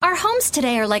homes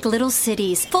today are like little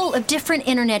cities, full of different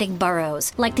interneting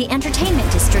boroughs, like the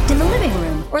entertainment district in the living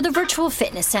room, or the virtual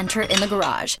fitness center in the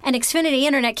garage. And Xfinity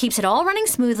Internet keeps it all running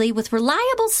smoothly with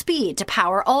reliable speed to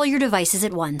power all your devices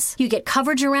at once. You get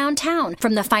coverage around town,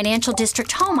 from the financial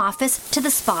district home office to the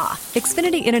spa.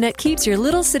 Xfinity Internet keeps your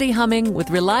little city humming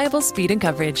with reliable speed and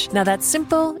coverage. Now that's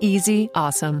simple, easy,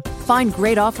 awesome. Find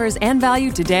great offers and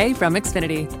value today from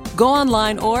Xfinity. Go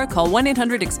online or call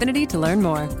 1-800-XFINITY to learn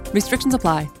more. Restrictions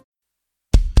apply.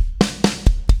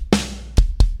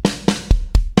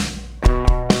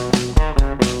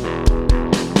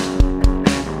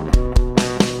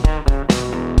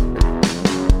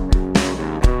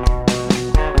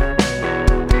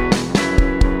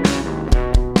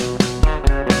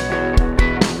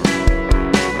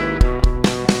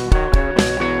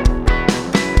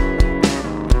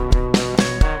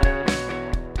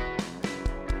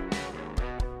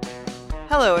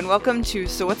 Hello and welcome to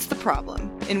So What's the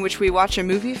Problem?, in which we watch a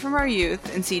movie from our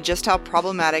youth and see just how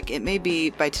problematic it may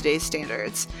be by today's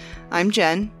standards. I'm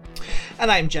Jen.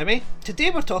 And I'm Jimmy.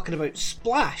 Today we're talking about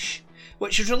Splash,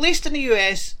 which was released in the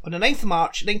US on the 9th of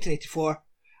March 1984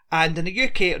 and in the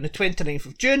UK on the 29th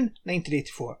of June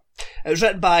 1984. It was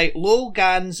written by Lowell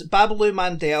Gans, Babaloo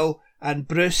Mandel and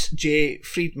Bruce J.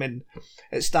 Friedman.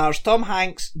 It stars Tom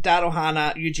Hanks, Daryl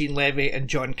Hannah, Eugene Levy and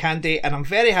John Candy, and I'm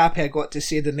very happy I got to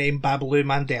say the name Babaloo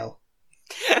Mandel.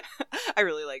 I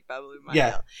really like Babaloo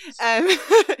Mandel. Yeah.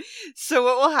 So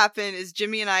what will happen is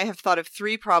Jimmy and I have thought of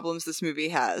 3 problems this movie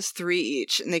has, 3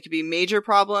 each, and they could be major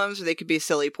problems or they could be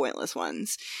silly, pointless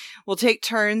ones. We'll take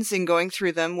turns in going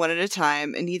through them one at a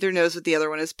time, and neither knows what the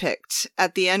other one has picked.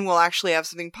 At the end, we'll actually have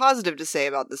something positive to say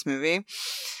about this movie.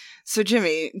 So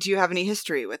Jimmy, do you have any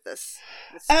history with this?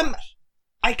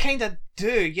 I kind of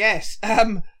do, yes.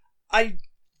 I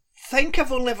think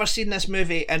I've only ever seen this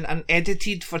movie in an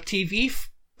edited for TV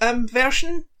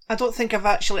version. I don't think I've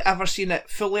actually ever seen it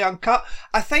fully uncut.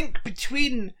 I think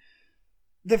between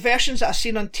the versions that I've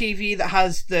seen on TV that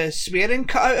has the swearing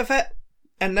cut out of it,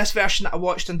 and this version that I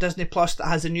watched on Disney Plus that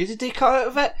has the nudity cut out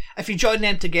of it, if you join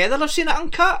them together, I've seen it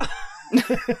uncut.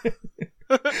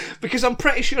 Because I'm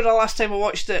pretty sure the last time I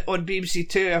watched it on BBC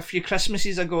Two a few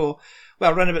Christmases ago,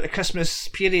 well, around about the Christmas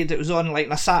period, it was on like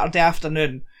on a Saturday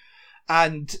afternoon,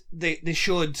 and they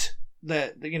showed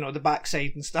the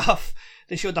backside and stuff.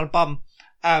 They showed her bum,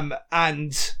 so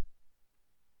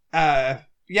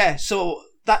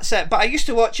that's it. But I used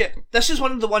to watch it. This is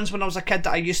one of the ones when I was a kid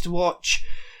that I used to watch.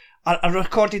 I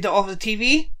recorded it off the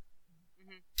TV,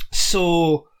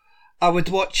 so I would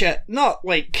watch it, not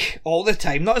like all the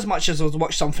time, not as much as I would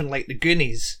watch something like The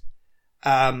Goonies.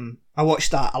 I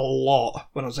watched that a lot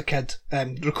when I was a kid,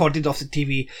 recorded off the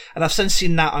TV, and I've since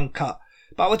seen that uncut.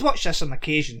 But I would watch this on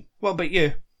occasion. What about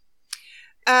you?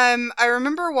 I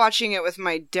remember watching it with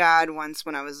my dad once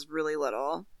when I was really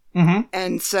little. Mm-hmm.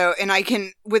 And I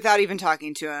can, without even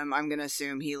talking to him, I'm gonna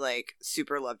assume he like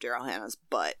super loved Daryl Hannah's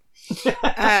butt.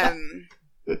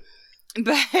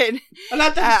 But and I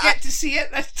didn't get to see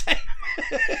it this time.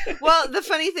 Well, the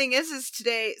funny thing is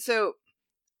today, so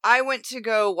I went to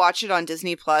go watch it on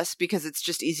Disney Plus because it's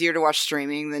just easier to watch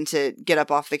streaming than to get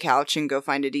up off the couch and go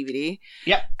find a DVD.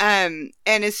 Yep. And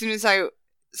as soon as I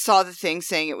saw the thing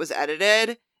saying it was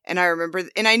edited, and I remember,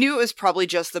 and I knew it was probably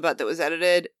just the butt that was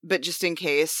edited, but just in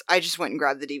case, I just went and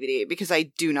grabbed the DVD because I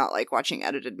do not like watching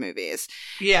edited movies.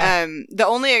 Yeah. The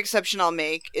only exception I'll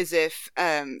make is if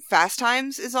Fast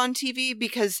Times is on TV,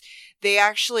 because they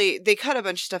cut a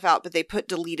bunch of stuff out, but they put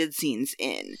deleted scenes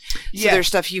in. So there's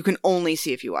stuff you can only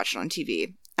see if you watch it on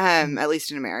TV, at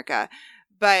least in America.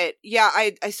 But yeah,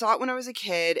 I saw it when I was a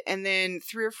kid, and then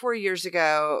 3 or 4 years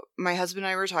ago, my husband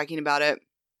and I were talking about it.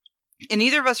 And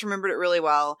neither of us remembered it really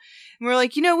well. And we were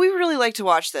like, we really like to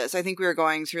watch this. I think we were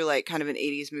going through like kind of an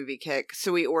 80s movie kick.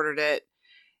 So we ordered it.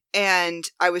 And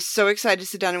I was so excited to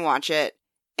sit down and watch it.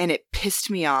 And it pissed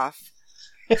me off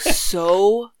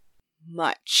so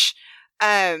much.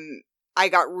 I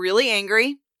got really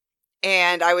angry.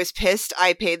 And I was pissed.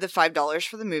 I paid the $5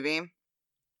 for the movie.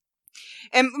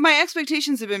 And my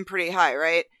expectations have been pretty high,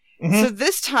 right? Mm-hmm. So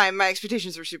this time my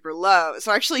expectations were super low.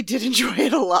 So I actually did enjoy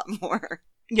it a lot more.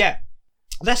 Yeah.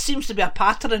 This seems to be a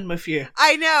pattern with you.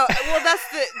 I know. Well, that's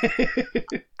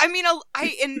I mean,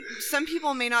 and some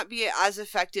people may not be as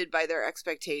affected by their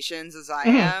expectations as I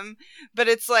am, but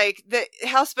it's like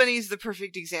House Bunny is the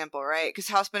perfect example, right? Because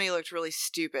House Bunny looked really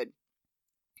stupid.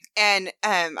 And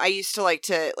I used to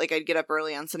I'd get up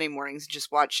early on Sunday mornings and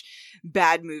just watch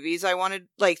bad movies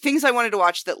things I wanted to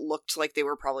watch that looked like they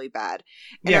were probably bad.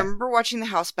 And I remember watching The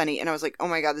House Bunny and I was like, oh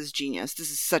my God, this is genius. This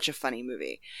is such a funny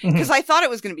movie. Because I thought it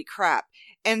was going to be crap.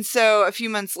 And so a few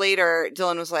months later,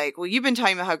 Dylan was like, well, you've been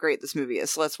talking about how great this movie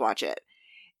is, so let's watch it.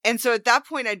 And so at that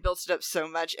point, I'd built it up so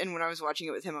much. And when I was watching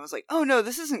it with him, I was like, oh no,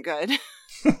 this isn't good.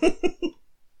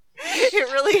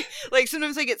 It really, like,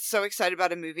 sometimes I get so excited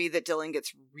about a movie that Dylan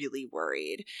gets really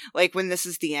worried. Like, when This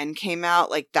Is the End came out,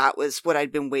 like, that was what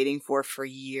I'd been waiting for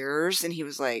years. And he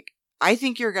was like, I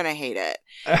think you're going to hate it.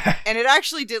 And it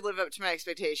actually did live up to my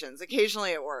expectations.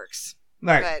 Occasionally it works.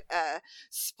 Right. But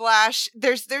Splash,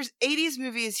 there's 80s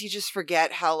movies you just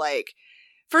forget how, like,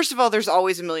 first of all, there's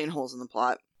always a million holes in the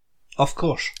plot. Of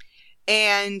course.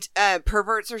 And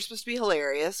perverts are supposed to be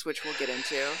hilarious, which we'll get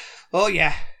into. Oh,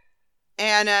 yeah.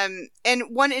 And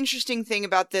one interesting thing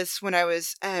about this when I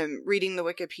was reading the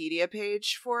Wikipedia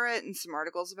page for it and some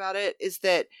articles about it is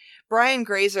that Brian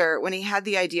Grazer, when he had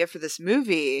the idea for this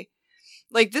movie,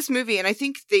 and I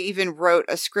think they even wrote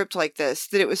a script like this,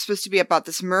 that it was supposed to be about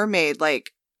this mermaid,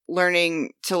 like,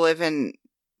 learning to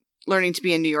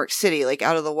be in New York City, like,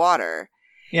 out of the water.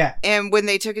 Yeah. And when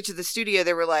they took it to the studio,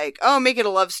 they were like, oh, make it a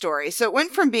love story. So it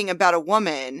went from being about a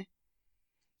woman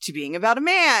to being about a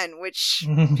man, which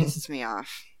pisses me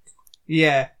off.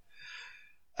 Yeah.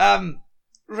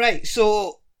 Right,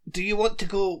 so do you want to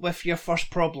go with your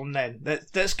first problem then?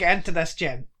 Let's get into this,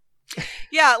 Jen.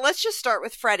 Yeah, let's just start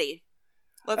with Freddy.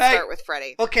 Let's start with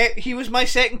Freddy. Okay, he was my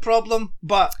second problem,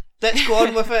 but let's go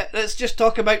on with it. Let's just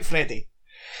talk about Freddy.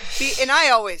 See, and I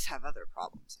always have other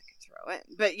problems I can throw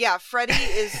in. But yeah, Freddy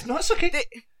is... No, it's okay.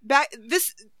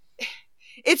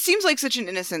 It seems like such an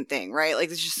innocent thing, right?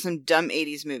 Like, it's just some dumb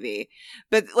 80s movie.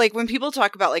 But, like, when people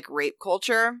talk about, like, rape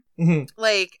culture,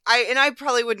 like, I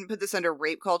probably wouldn't put this under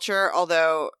rape culture,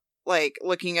 although, like,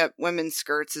 looking at women's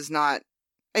skirts is not...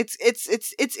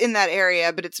 It's in that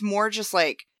area, but it's more just,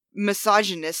 like,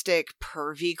 misogynistic,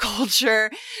 pervy culture.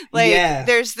 Like,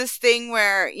 there's this thing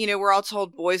where, you know, we're all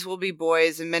told boys will be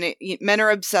boys and men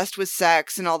are obsessed with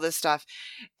sex and all this stuff.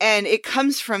 And it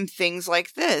comes from things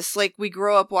like this. Like, we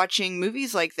grow up watching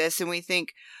movies like this and we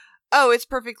think, oh, it's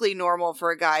perfectly normal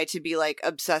for a guy to be, like,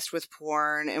 obsessed with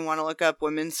porn and want to look up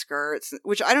women's skirts,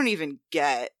 which I don't even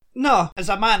get. No, as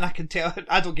a man, I can tell.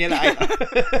 I don't get it either.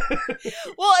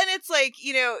 Well, and it's like,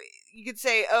 you know, you could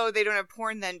say, oh, they don't have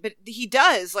porn then, but he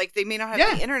does. Like, they may not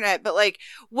have the internet, but, like,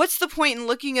 what's the point in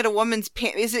looking at a woman's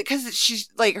pants? Is it because she's,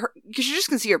 like, because you just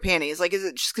can see her panties? Like, is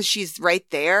it just because she's right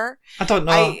there? I don't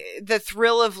know. The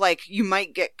thrill of, like, you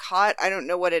might get caught. I don't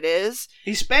know what it is.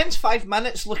 He spends 5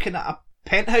 minutes looking at a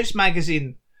Penthouse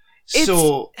magazine.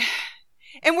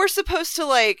 And we're supposed to,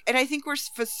 like, and I think we're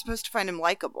supposed to find him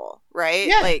likable, right?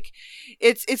 Yeah. Like,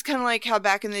 it's kind of like how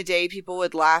back in the day people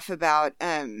would laugh about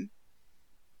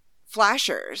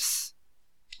flashers.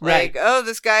 Right. Like, oh,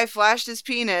 this guy flashed his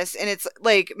penis. And it's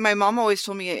like, my mom always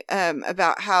told me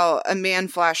about how a man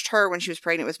flashed her when she was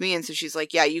pregnant with me. And so she's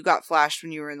like, yeah, you got flashed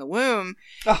when you were in the womb.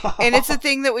 And it's a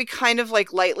thing that we kind of,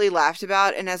 like, lightly laughed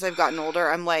about. And as I've gotten older,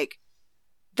 I'm like,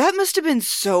 that must have been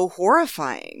so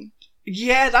horrifying.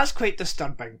 Yeah, that's quite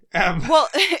disturbing. Well,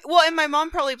 and my mom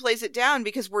probably plays it down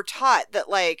because we're taught that,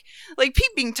 like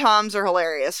peeping toms are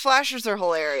hilarious, flashers are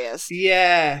hilarious.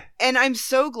 Yeah, and I'm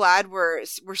so glad we're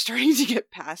starting to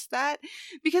get past that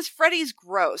because Freddy's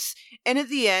gross. And at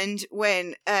the end,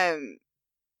 when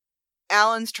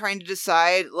Alan's trying to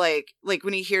decide, like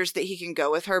when he hears that he can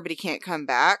go with her but he can't come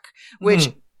back,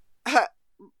 which.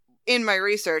 In my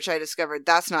research, I discovered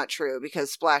that's not true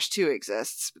because Splash 2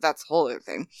 exists, but that's a whole other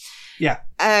thing. Yeah.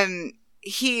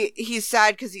 He's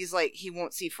sad because he's like, he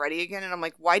won't see Freddy again. And I'm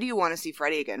like, why do you want to see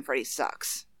Freddy again? Freddy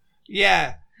sucks.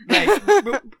 Yeah.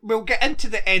 Right. we'll get into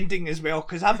the ending as well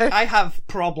because I have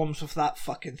problems with that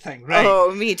fucking thing, right?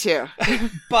 Oh, me too.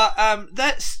 But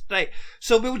that's right.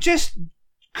 So we'll just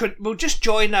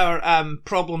join our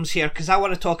problems here because I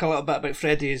want to talk a little bit about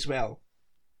Freddy as well.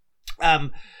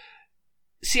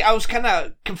 See, I was kind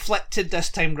of conflicted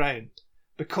this time round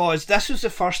because this was the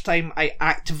first time I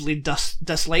actively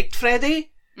disliked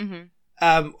Freddy.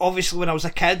 Mm-hmm. Obviously, when I was a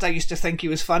kid, I used to think he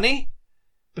was funny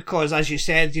because, as you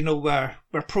said, you know,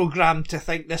 we're programmed to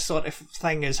think this sort of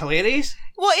thing is hilarious.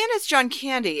 Well, and it's John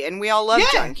Candy, and we all love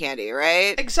John Candy,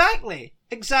 right? Exactly.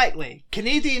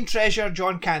 Canadian treasure,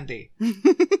 John Candy.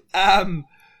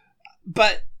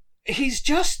 But he's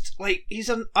just, like, he's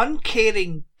an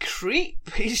uncaring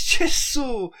creep. He's just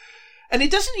so... And he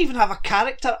doesn't even have a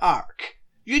character arc.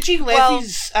 Eugene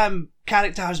Levy's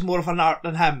character has more of an arc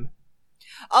than him.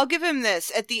 I'll give him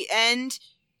this. At the end,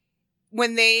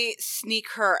 when they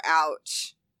sneak her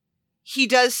out, he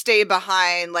does stay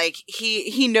behind. Like,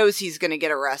 he knows he's going to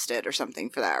get arrested or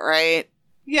something for that, right?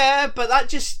 Yeah, but that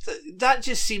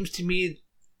just seems to me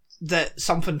that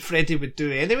something Freddy would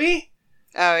do anyway.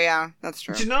 Oh, yeah, that's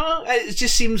true. Do you know? It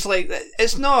just seems like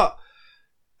it's not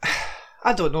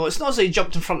I don't know. It's not as though he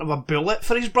jumped in front of a bullet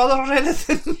for his brother or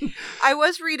anything. I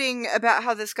was reading about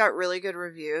how this got really good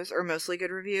reviews, or mostly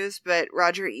good reviews, but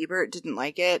Roger Ebert didn't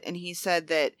like it, and he said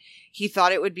that he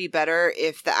thought it would be better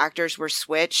if the actors were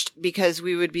switched because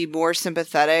we would be more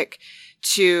sympathetic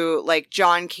to, like,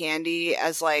 John Candy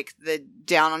as, like, the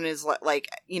down on his, like,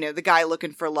 you know, the guy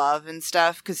looking for love and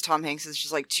stuff, because Tom Hanks is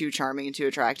just, like, too charming and too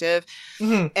attractive.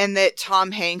 Mm-hmm. And that Tom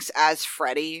Hanks as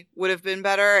Freddy would have been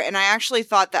better. And I actually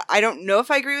thought that, I don't know if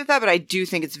I agree with that, but I do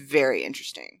think it's very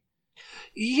interesting.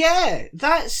 Yeah,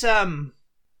 that's,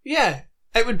 yeah.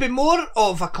 It would be more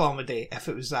of a comedy if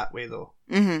it was that way, though.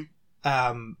 Mm-hmm.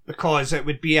 Because it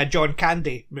would be a John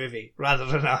Candy movie rather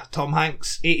than a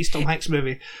 80s Tom Hanks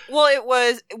movie.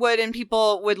 Well, and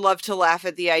people would love to laugh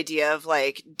at the idea of,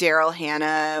 like, Daryl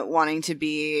Hannah wanting to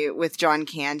be with John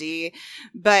Candy,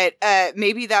 but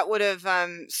maybe that would have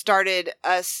started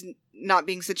us not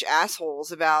being such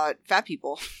assholes about fat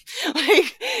people.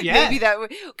 Like, yeah. Maybe that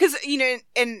would, because, you know,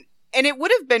 and it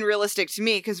would have been realistic to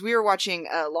me because we were watching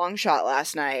Long Shot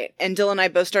last night, and Dylan and I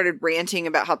both started ranting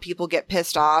about how people get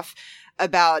pissed off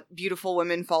about beautiful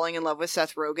women falling in love with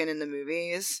Seth Rogen in the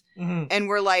movies. Mm-hmm. And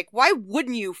we're like, why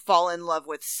wouldn't you fall in love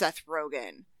with Seth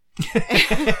Rogen?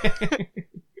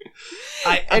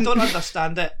 I don't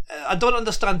understand it. I don't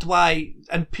understand why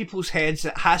in people's heads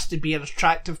it has to be an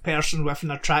attractive person with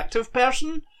an attractive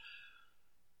person.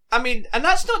 I mean, and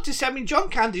that's not to say, I mean, John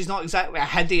Candy's not exactly a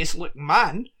hideous looking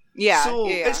man. Yeah. So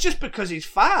it's just because he's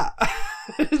fat.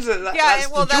 That's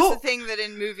the thing, that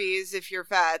in movies, if you're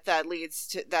fat, that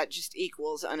just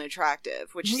equals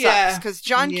unattractive, which sucks. Because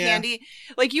John Candy,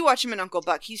 like, you watch him in Uncle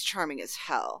Buck, he's charming as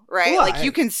hell, right? Well, like,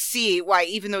 you can see why,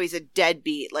 even though he's a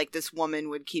deadbeat, like, this woman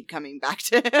would keep coming back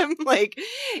to him. Like,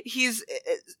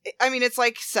 it's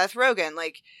like Seth Rogen,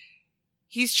 like,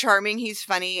 he's charming, he's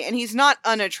funny, and he's not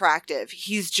unattractive.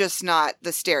 He's just not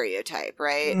the stereotype,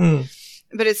 right? Mm.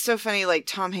 But it's so funny, like,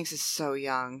 Tom Hanks is so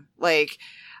young. Like,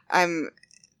 I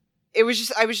was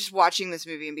just watching this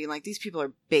movie and being like, these people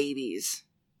are babies.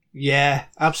 Yeah,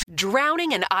 absolutely.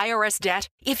 Drowning in IRS debt?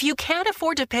 If you can't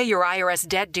afford to pay your IRS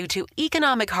debt due to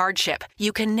economic hardship,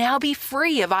 you can now be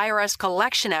free of IRS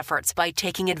collection efforts by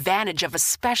taking advantage of a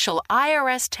special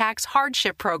IRS tax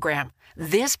hardship program.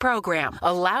 This program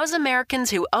allows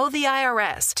Americans who owe the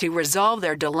IRS to resolve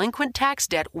their delinquent tax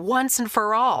debt once and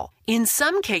for all. In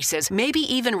some cases, maybe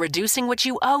even reducing what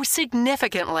you owe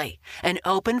significantly. An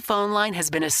open phone line has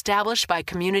been established by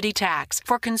Community Tax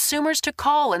for consumers to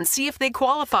call and see if they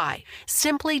qualify.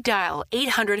 Simply dial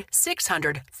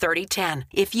 800-600-3010.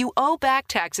 If you owe back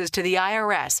taxes to the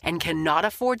IRS and cannot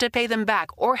afford to pay them back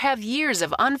or have years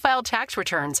of unfiled tax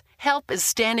returns, help is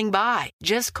standing by.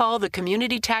 Just call the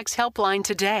Community Tax Helpline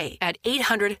today at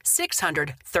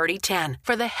 800-600-3010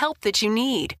 for the help that you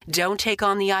need. Don't take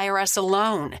on the IRS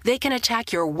alone. They can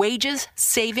attack your wages,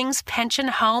 savings, pension,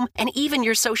 home, and even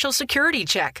your Social Security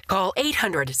check. Call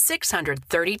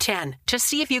 800-600-3010 to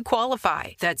see if you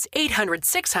qualify. That's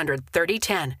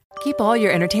 800-600-3010. Keep all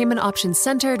your entertainment options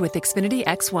centered with Xfinity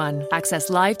X1. Access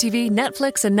live TV,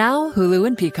 Netflix, and now Hulu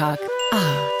and Peacock.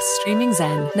 Streaming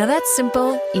zen. Now that's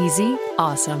simple, easy,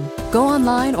 awesome. Go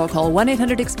online or call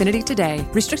 1-800-XFINITY today.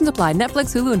 Restrictions apply.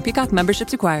 Netflix, Hulu, and Peacock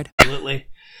memberships required. Absolutely.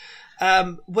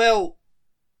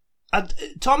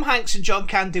 Tom Hanks and John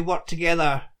Candy worked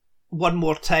together one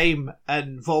more time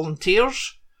in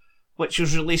Volunteers, which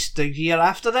was released a year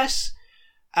after this.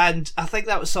 And I think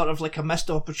that was sort of like a missed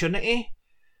opportunity,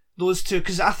 those two,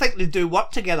 because I think they do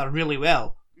work together really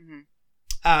well.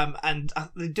 Mm-hmm. And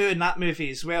they do in that movie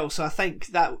as well. So I think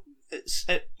that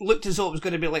it looked as though it was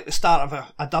going to be like the start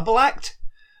of a double act,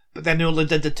 but then they only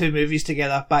did the two movies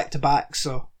together back to back.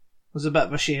 So it was a bit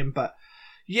of a shame, but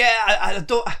yeah,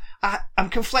 I'm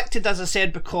conflicted, as I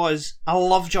said, because I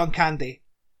love John Candy.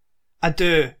 I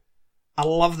do. I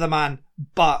love the man.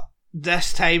 But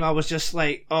this time I was just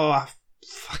like, oh, I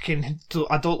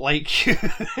don't like you.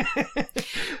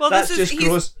 Well, that's just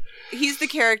gross. He's the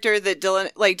character that Dylan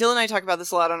and I talk about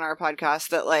this a lot on our podcast,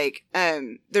 that, like,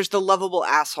 there's the lovable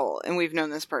asshole, and we've known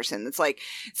this person. It's like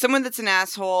someone that's an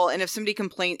asshole, and if somebody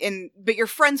complains, but you're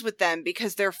friends with them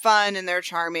because they're fun and they're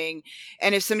charming,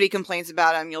 and if somebody complains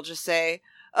about him, you'll just say,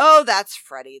 oh, that's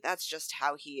Freddie. That's just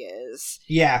how he is.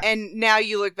 Yeah. And now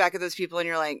you look back at those people and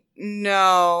you're like,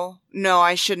 no,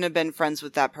 I shouldn't have been friends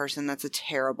with that person. That's a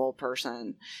terrible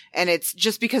person. And it's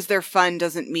just because they're fun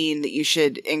doesn't mean that you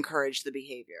should encourage the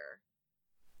behavior.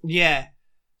 Yeah.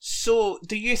 So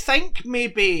do you think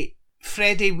maybe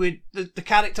Freddie the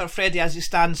character of Freddie as he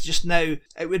stands just now,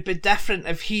 it would be different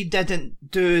if he didn't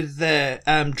do the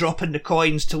dropping the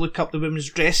coins to look up the women's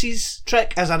dresses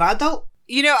trick as an adult?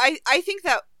 You know, I think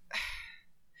that,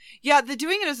 Yeah, the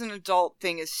doing it as an adult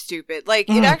thing is stupid. Like,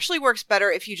 it actually works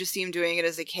better if you just see him doing it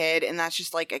as a kid, and that's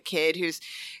just like a kid who's,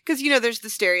 because, you know, there's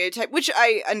the stereotype, which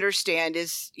I understand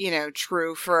is, you know,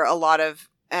 true for a lot of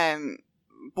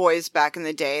boys back in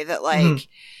the day, that like,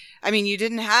 I mean, you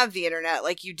didn't have the internet.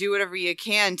 Like, you do whatever you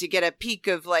can to get a peek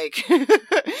of like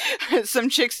some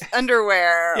chick's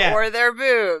underwear or their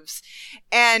boobs.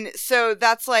 And so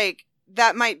that's like,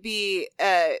 that might be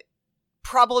a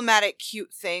problematic,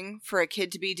 cute thing for a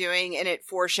kid to be doing, and it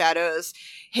foreshadows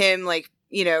him, like,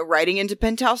 you know, writing into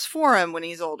Penthouse Forum when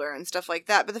he's older and stuff like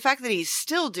that. But the fact that he's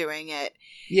still doing it,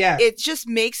 it just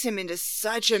makes him into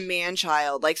such a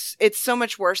man-child. Like, it's so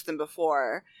much worse than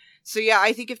before. So yeah,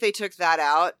 I think if they took that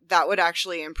out, that would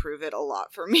actually improve it a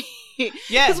lot for me.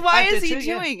 Yeah, because why is he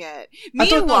doing it?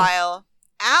 Meanwhile,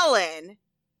 Alan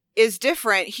is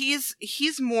different. He's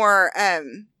more.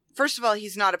 First of all,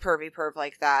 he's not a pervy perv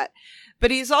like that. But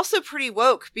he's also pretty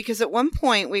woke, because at one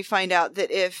point we find out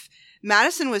that if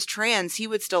Madison was trans, he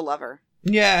would still love her.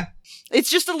 Yeah.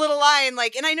 It's just a little line,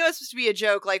 like, and I know it's supposed to be a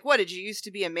joke, like, what, did you used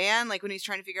to be a man? Like, when he's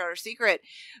trying to figure out her secret.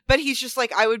 But he's just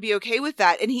like, I would be okay with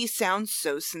that. And he sounds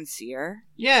so sincere.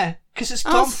 Yeah, because it's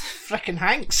Tom frickin'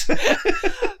 Hanks. I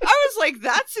was like,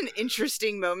 that's an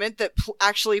interesting moment that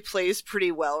actually plays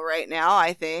pretty well right now,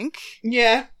 I think.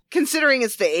 Yeah. Considering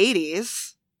it's the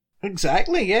 80s.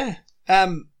 Exactly, yeah.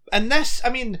 And this, I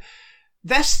mean,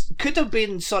 this could have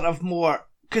been sort of more,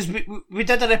 because we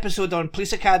did an episode on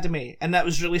Police Academy, and that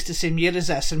was released the same year as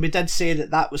this, and we did say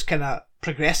that was kind of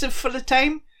progressive for the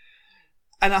time.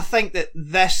 And I think that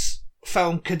this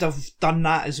film could have done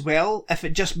that as well, if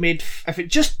it just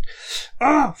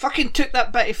fucking took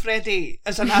that bit of Freddie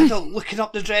as an adult looking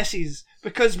up the dresses,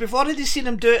 because we've already seen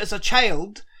him do it as a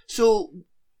child, so...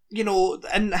 You know,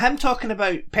 and him talking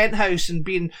about Penthouse and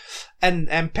being in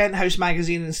Penthouse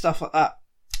magazine and stuff like that,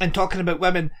 and talking about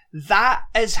women, that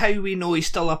is how we know he's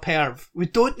still a perv. We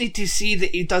don't need to see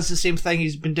that he does the same thing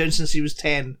he's been doing since he was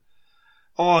 10.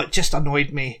 Oh, it just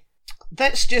annoyed me.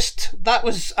 That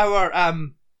was our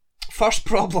first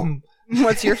problem.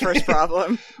 What's your first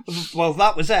problem? Well,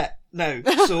 that was it now.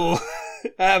 So,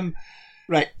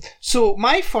 right. So,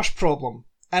 my first problem...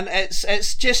 And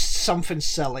it's just something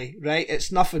silly, right?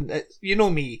 It's nothing. You know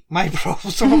me.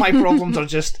 Some of my problems are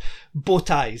just bow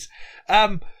ties.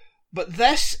 But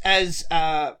this is,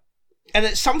 and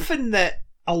it's something that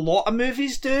a lot of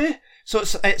movies do. So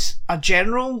it's a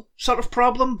general sort of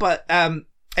problem, but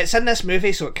it's in this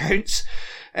movie, so it counts.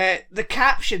 The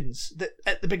captions that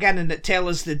at the beginning that tell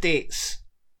us the dates.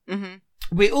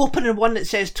 Mm-hmm. We open in one that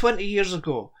says 20 years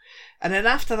ago, and then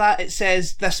after that it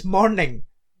says this morning,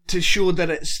 to show that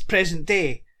it's present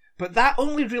day. But that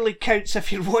only really counts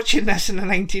if you're watching this in the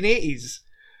 1980s.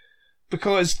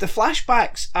 Because the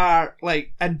flashbacks are,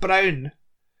 like, in brown.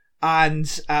 And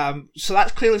so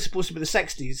that's clearly supposed to be the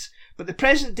 60s. But the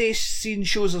present day scene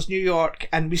shows us New York,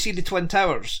 and we see the Twin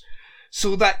Towers.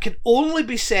 So that can only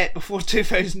be set before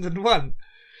 2001.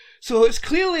 So it's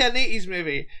clearly an 80s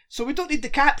movie. So we don't need the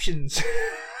captions.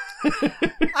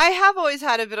 I have always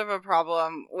had a bit of a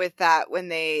problem with that when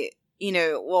they... you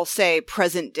know, will say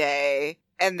present day,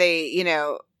 and they, you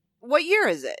know, what year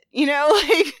is it? You know,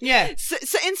 like, yeah. So,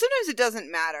 and sometimes it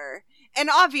doesn't matter. And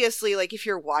obviously, like, if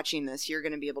you're watching this, you're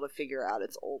going to be able to figure out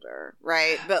it's older,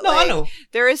 right? But no, like, I know.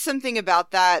 There is something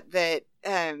about that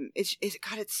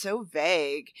it's so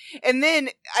vague. And then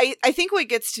I think what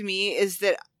gets to me is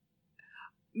that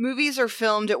movies are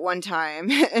filmed at one time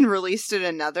and released at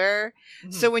another.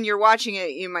 Mm-hmm. So when you're watching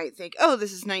it, you might think, oh,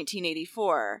 this is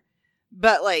 1984.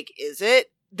 But, like, is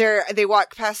it? They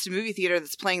walk past a movie theater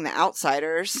that's playing The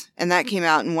Outsiders, and that came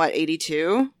out in, what,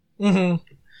 82? Mm-hmm.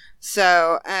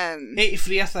 So,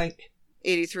 83, I think.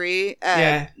 83?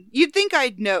 Yeah. You'd think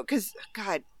I'd know, because,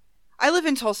 God, I live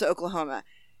in Tulsa, Oklahoma.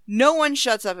 No one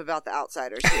shuts up about The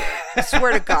Outsiders here. I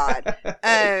swear to God.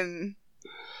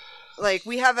 Like,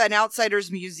 we have an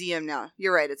Outsiders museum now.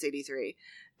 You're right, it's 83.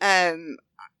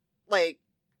 Like,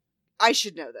 I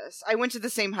should know this. I went to the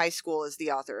same high school as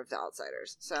the author of The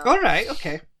Outsiders. So. All right,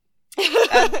 okay.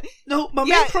 No, my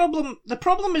main problem, the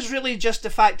problem is really just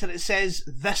the fact that it says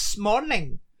this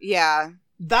morning. Yeah.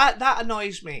 That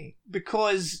annoys me,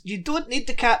 because you don't need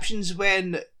the captions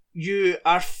when you're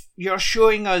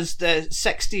showing us the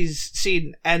 60s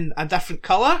scene in a different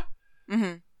colour.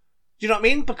 Mm-hmm. Do you know what I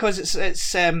mean? Because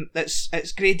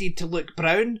it's graded to look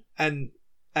brown and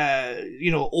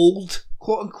old,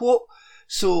 quote unquote.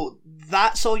 So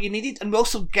that's all you needed. And we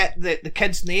also get the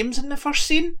kids' names in the first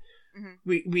scene.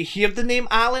 Mm-hmm. We hear the name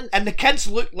Alan, and the kids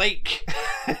look like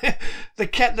the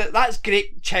kid. That's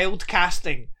great child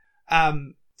casting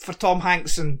for Tom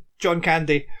Hanks and John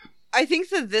Candy. I think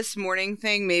the this morning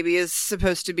thing maybe is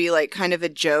supposed to be like kind of a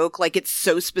joke. Like it's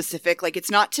so specific. Like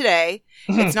it's not today.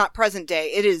 It's not present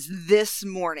day. It is this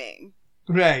morning.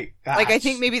 Right. Like I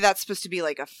think maybe that's supposed to be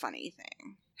like a funny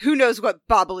thing. Who knows what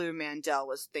Babalu Mandel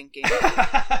was thinking.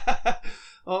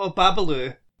 Oh,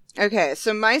 Babalu. Okay,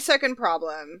 so my second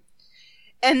problem,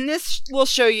 and this will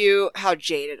show you how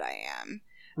jaded I am.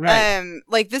 Right.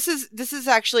 Like this is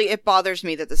actually, it bothers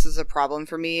me that this is a problem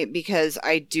for me because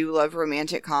I do love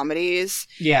romantic comedies.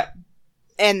 Yeah.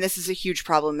 And this is a huge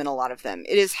problem in a lot of them.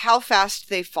 It is how fast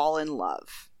they fall in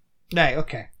love. Right,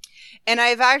 okay. And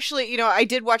I've actually, I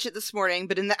did watch it this morning,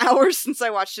 but in the hours since I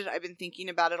watched it, I've been thinking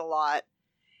about it a lot.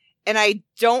 And I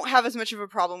don't have as much of a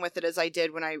problem with it as I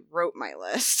did when I wrote my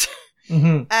list.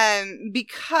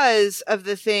 Because of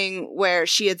the thing where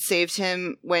she had saved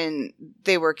him when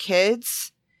they were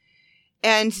kids.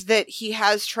 And that he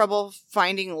has trouble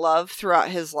finding love throughout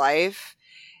his life.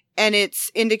 And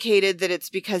it's indicated that it's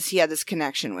because he had this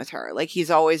connection with her. Like, he's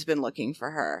always been looking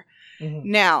for her.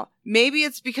 Now, maybe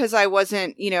it's because I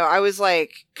wasn't, I was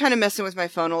like kind of messing with my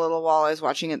phone a little while I was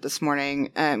watching it this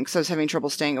morning. Because I was having trouble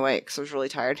staying awake because I was really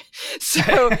tired.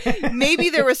 So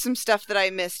maybe there was some stuff that I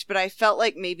missed, but I felt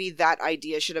like maybe that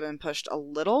idea should have been pushed a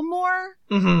little more.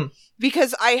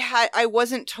 Because I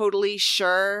wasn't totally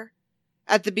sure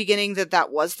at the beginning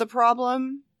that was the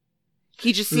problem.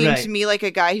 He just seemed to me like a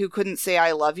guy who couldn't say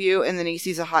I love you, and then he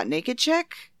sees a hot naked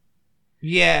chick.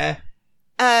 Yeah.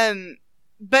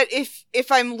 But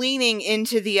if I'm leaning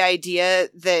into the idea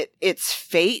that it's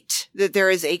fate, that there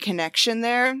is a connection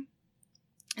there,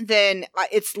 then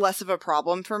it's less of a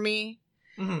problem for me.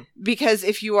 Because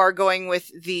if you are going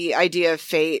with the idea of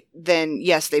fate, then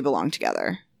yes, they belong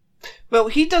together. Well,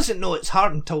 he doesn't know it's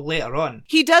hard until later on.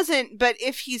 He doesn't, but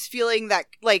if he's feeling that,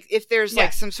 like, if there's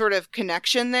like some sort of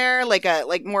connection there, like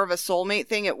more of a soulmate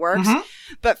thing, it works.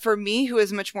 But for me, who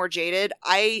is much more jaded,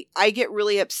 I get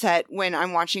really upset when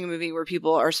I'm watching a movie where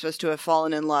people are supposed to have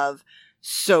fallen in love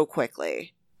so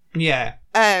quickly. Yeah.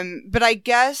 But I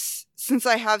guess since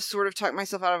I have sort of talked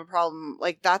myself out of a problem,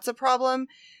 like that's a problem.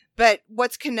 But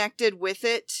what's connected with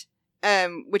it,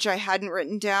 which I hadn't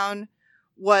written down,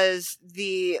 was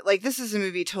this is a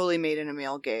movie totally made in a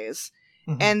male gaze.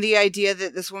 And the idea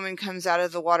that this woman comes out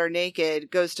of the water naked,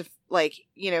 goes to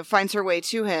finds her way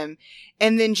to him,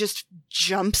 and then just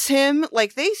jumps him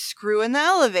like they screw in the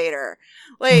elevator.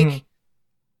 Like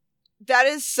that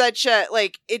is such a,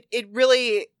 it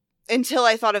really, until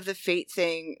I thought of the fate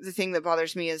thing, the thing that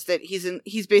bothers me is that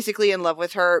he's basically in love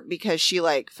with her because she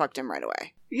fucked him right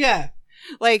away. Yeah.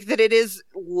 Like that it is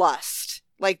lust.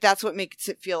 Like, that's what makes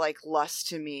it feel like lust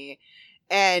to me.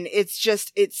 And it's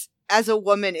as a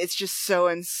woman, it's just so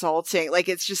insulting. Like,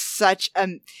 it's just such a,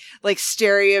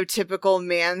 stereotypical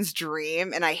man's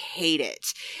dream, and I hate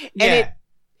it. Yeah.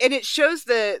 And it shows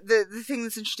the thing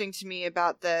that's interesting to me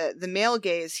about the male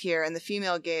gaze here and the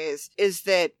female gaze is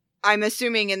that I'm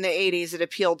assuming in the 80s it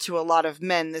appealed to a lot of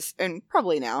men, and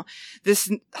probably now, this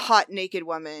hot naked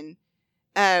woman,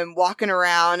 walking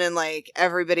around, and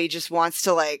everybody just wants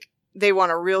to they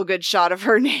want a real good shot of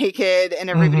her naked, and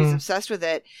everybody's obsessed with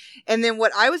it. And then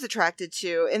what I was attracted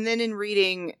to, and then in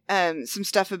reading some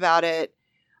stuff about it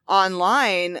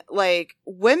online,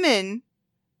 women,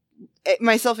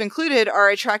 myself included, are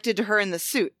attracted to her in the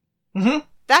suit.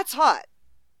 That's hot.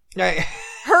 Right.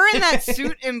 Her in that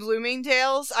suit in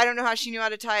Bloomingdale's, I don't know how she knew how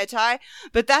to tie a tie,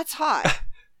 but that's hot.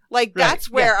 That's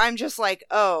where I'm just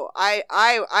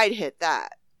I'd hit that.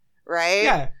 Right?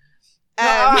 Yeah. No,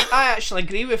 I actually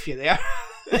agree with you there.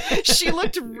 She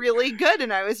looked really good,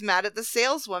 and I was mad at the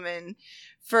saleswoman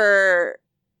for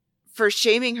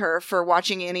shaming her for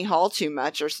watching Annie Hall too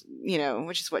much, or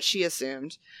which is what she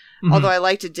assumed. Although I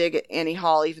like to dig Annie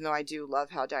Hall, even though I do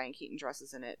love how Diane Keaton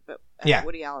dresses in it. But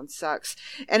Woody Allen sucks.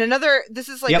 And this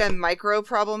is a micro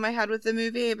problem I had with the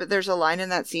movie, but there's a line in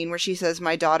that scene where she says,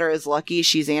 "My daughter is lucky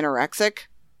she's anorexic."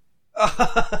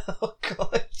 Oh,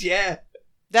 God, yeah.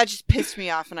 That just pissed me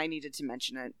off, and I needed to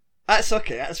mention it. That's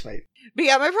okay, that's fine. But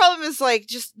yeah, my problem is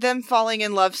just them falling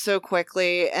in love so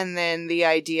quickly, and then the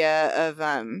idea of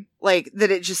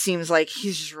that it just seems like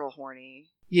he's just real horny.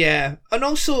 Yeah. And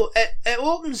also it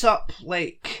opens up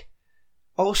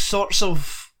all sorts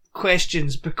of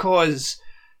questions, because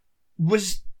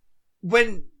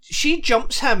when she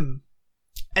jumps him,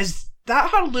 is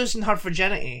that her losing her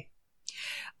virginity?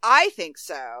 I think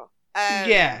so.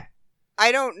 Yeah.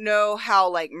 I don't know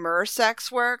how mer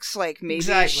sex works.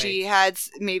 Maybe she had.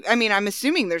 I'm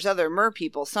assuming there's other mer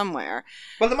people somewhere.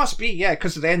 Well, there must be, yeah,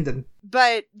 because of the ending.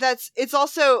 But it's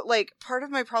also part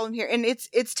of my problem here, and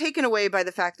it's taken away by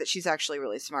the fact that she's actually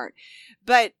really smart.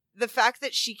 But the fact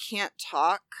that she can't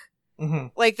talk Mm-hmm.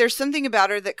 Like, there's something about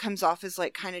her that comes off as,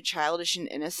 like, kind of childish and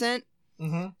innocent.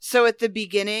 Mm-hmm. So at the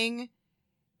beginning,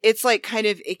 it's, like, kind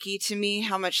of icky to me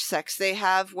how much sex they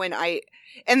have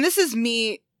and this is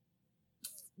me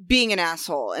being an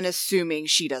asshole and assuming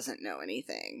she doesn't know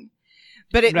anything.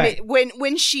 But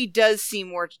when she does seem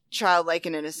more childlike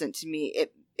and innocent to me,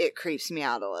 it creeps me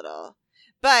out a little.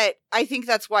 But I think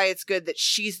that's why it's good that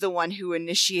she's the one who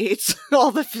initiates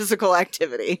all the physical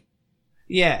activity.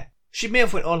 Yeah. She may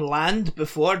have went on land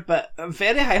before, but I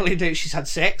very highly doubt she's had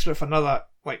sex with another,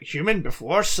 like, human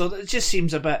before, so it just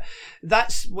seems a bit...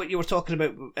 That's what you were talking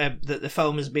about, that the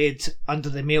film is made under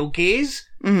the male gaze.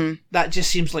 Mm-hmm. That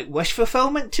just seems like wish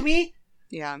fulfillment to me.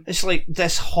 Yeah. It's like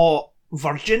this hot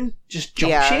virgin just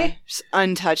jumps you. Just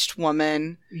untouched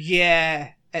woman. Yeah.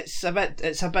 It's a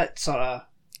bit sort of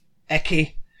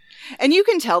icky. And you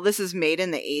can tell this is made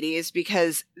in the 80s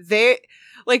because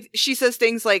like, she says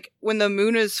things like, when the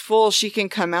moon is full, she can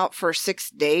come out for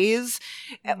 6 days.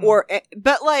 Mm-hmm.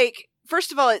 But, like,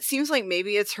 first of all, it seems like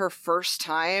maybe it's her first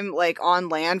time, like, on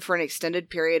land for an extended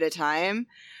period of time.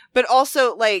 But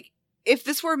also, like, if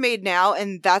this were made now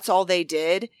and that's all they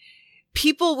did,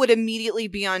 people would immediately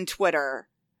be on Twitter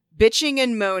bitching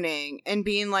and moaning and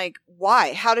being like,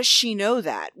 why? How does she know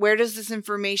that? Where does this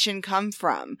information come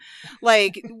from?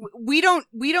 Like, we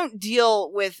don't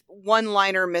deal with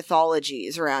one-liner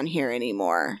mythologies around here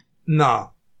anymore.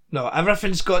 No,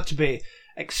 everything's got to be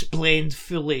explained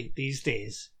fully these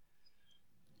days.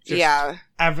 Yeah.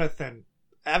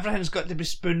 Everything's got to be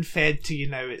spoon-fed to you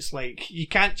now. It's like, you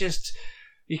can't just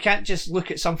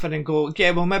look at something and go,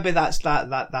 yeah, well, maybe that's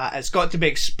that. It's got to be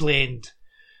explained.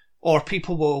 Or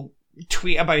people will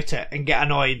tweet about it and get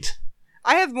annoyed.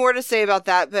 I have more to say about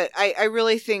that, but I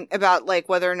really think about, like,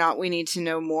 whether or not we need to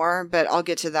know more, but I'll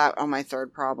get to that on my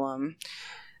third problem.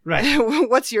 Right.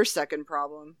 What's your second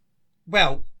problem?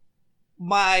 Well,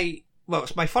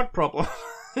 it's my third problem.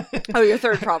 Oh, your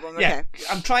third problem, okay. Yeah,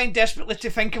 I'm trying desperately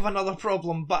to think of another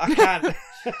problem, but I can't.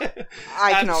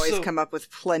 I can always come up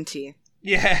with plenty.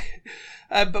 Yeah.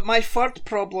 But my third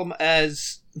problem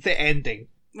is the ending.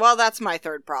 Well, that's my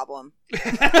third problem. We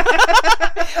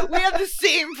have the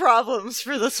same problems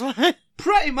for this one.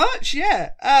 Pretty much, yeah.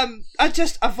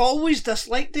 I've always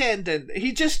disliked the ending.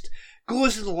 He just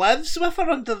goes and lives with her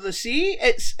under the sea.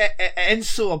 It ends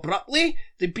so abruptly.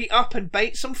 They beat up and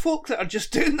bite some folk that are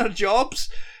just doing their jobs,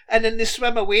 and then they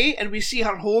swim away, and we see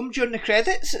her home during the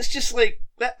credits. It's just like,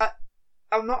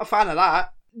 I'm not a fan of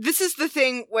that. This is the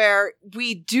thing where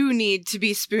we do need to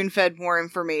be spoon-fed more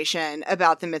information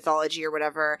about the mythology or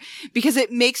whatever, because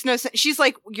it makes no sense. She's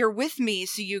like, you're with me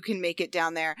so you can make it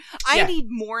down there. I need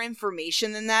more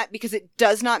information than that because it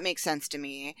does not make sense to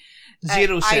me.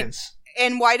 Zero sense.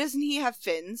 And why doesn't he have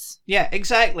fins? Yeah,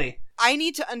 exactly. I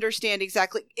need to understand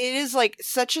exactly. It is like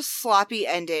such a sloppy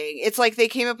ending. It's like they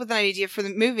came up with an idea for the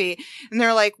movie and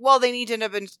they're like, well, they need to end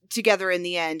up together in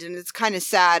the end. And it's kind of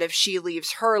sad if she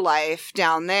leaves her life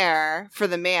down there for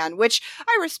the man, which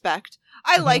I respect.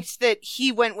 I liked that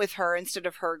he went with her instead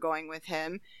of her going with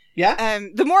him. Yeah.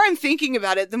 The more I'm thinking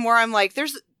about it, the more I'm like,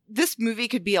 this movie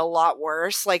could be a lot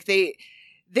worse. Like they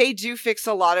do fix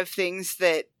a lot of things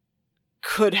that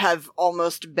could have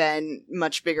almost been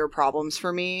much bigger problems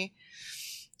for me.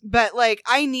 But, like,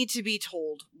 I need to be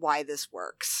told why this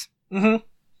works. Mm-hmm.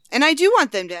 And I do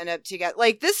want them to end up together.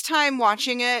 Like, this time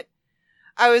watching it,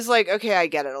 I was like, okay, I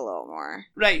get it a little more.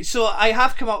 Right, so I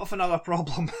have come up with another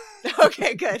problem.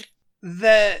 Okay, good.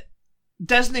 The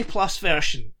Disney Plus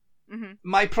version. Mm-hmm.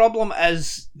 My problem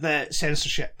is the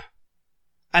censorship.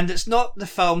 And it's not the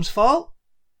film's fault,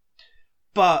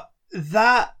 but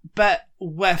that bit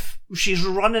with she's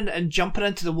running and jumping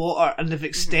into the water and they've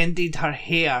extended her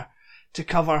hair to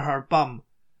cover her bum.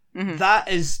 Mm-hmm. That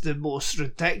is the most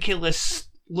ridiculous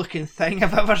looking thing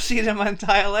I've ever seen in my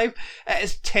entire life. It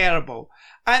is terrible.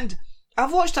 And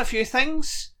I've watched a few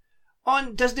things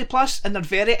on Disney Plus and they're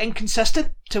very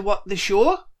inconsistent to what they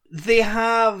show. They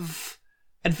have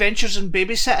Adventures in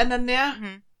Babysitting in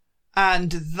there,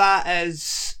 and that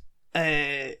is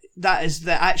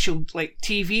the actual like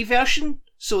TV version,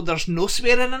 so there's no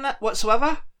swearing in it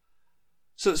whatsoever.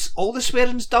 So it's all the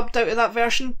swearing's dubbed out of that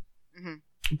version.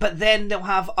 But then they'll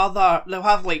have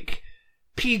like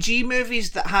PG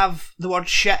movies that have the word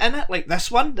shit in it, like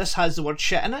this one. This has the word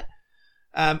shit in it,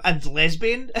 and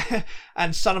lesbian,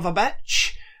 and son of a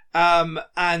bitch,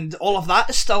 and all of that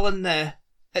is still in the.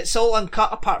 It's all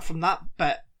uncut apart from that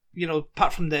bit,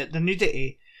 apart from the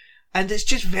nudity, and it's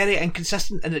just very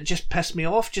inconsistent, and it just pissed me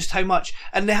off just how much.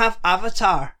 And they have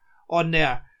Avatar on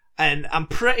there, and I'm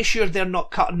pretty sure they're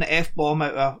not cutting the F-bomb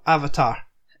out of Avatar.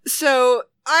 So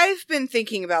I've been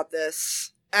thinking about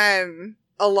this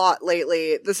a a lot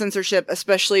lately, the censorship,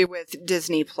 especially with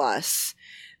Disney Plus,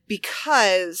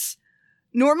 because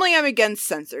normally I'm against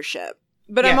censorship,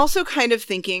 but I'm also kind of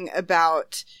thinking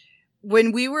about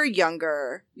when we were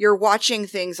younger, you're watching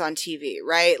things on TV,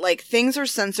 right? Like things are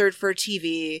censored for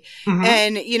TV.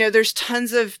 And, you know, there's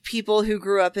tons of people who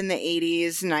grew up in the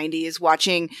 80s, 90s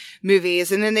watching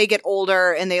movies, and then they get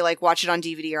older and they like watch it on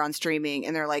DVD or on streaming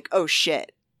and they're like, oh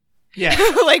shit. Yeah.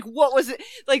 Like, what was it?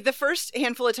 Like, the first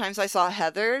handful of times I saw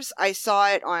Heathers, I saw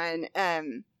it on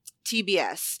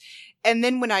TBS. And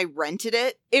then when I rented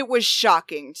it, it was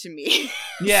shocking to me.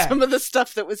 Yeah. Some of the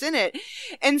stuff that was in it.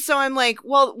 And so I'm like,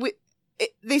 well,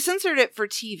 they censored it for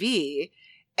TV.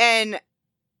 And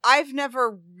I've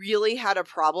never really had a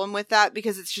problem with that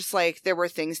because it's just like there were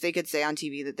things they could say on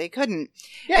TV that they couldn't.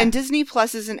 Yeah. And Disney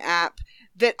Plus is an app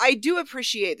that I do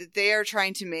appreciate that they are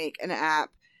trying to make an app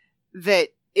that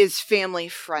is family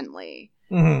friendly.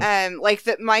 Like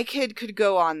that my kid could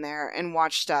go on there and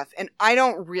watch stuff and I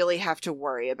don't really have to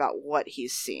worry about what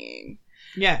he's seeing.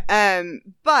 Yeah.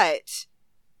 But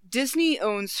Disney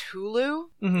owns Hulu,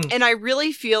 and I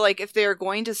really feel like if they're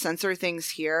going to censor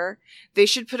things here, they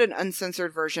should put an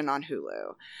uncensored version on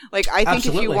Hulu. Like, I think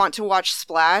if you want to watch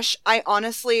Splash, I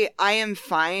am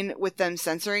fine with them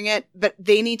censoring it, but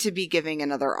they need to be giving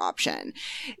another option.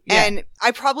 Yeah. And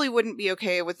I probably wouldn't be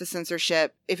okay with the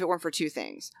censorship if it weren't for two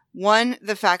things. One,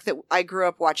 the fact that I grew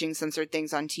up watching censored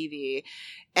things on TV,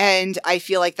 and I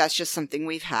feel like that's just something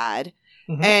we've had.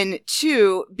 And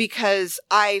two, because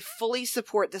I fully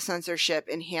support the censorship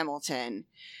in Hamilton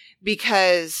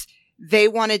because they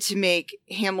wanted to make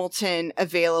Hamilton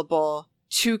available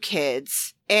to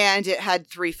kids and it had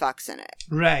 3 fucks in it.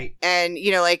 Right. And,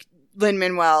 you know, like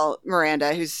Lin-Manuel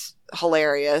Miranda, who's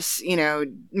hilarious, you know,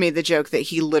 made the joke that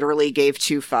he literally gave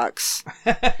 2 fucks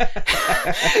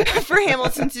for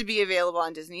Hamilton to be available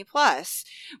on Disney Plus,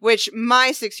 which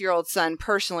my 6-year-old son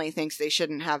personally thinks they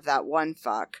shouldn't have that 1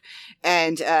 fuck.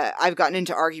 And I've gotten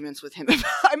into arguments with him.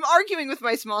 I'm arguing with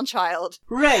my small child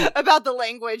about the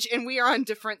language, and we are on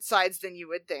different sides than you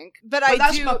would think. But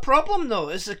that's my problem, though,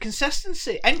 is the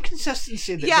inconsistency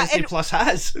that Disney Plus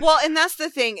has. Well, and that's the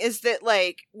thing, is that,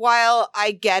 like, while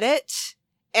I get it,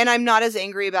 and I'm not as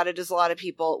angry about it as a lot of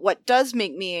people, what does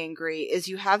make me angry is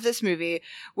you have this movie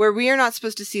where we are not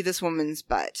supposed to see this woman's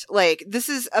butt. Like, this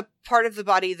is a part of the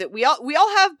body that we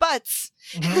all have butts.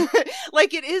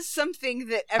 Like, it is something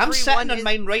that everyone I'm sitting on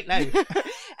mine right now.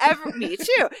 Me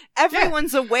too.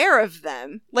 Everyone's aware of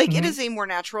them. Like, it is a more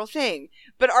natural thing.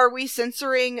 But are we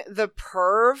censoring the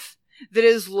perv that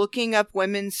is looking up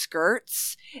women's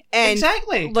skirts and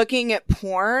looking at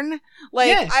porn?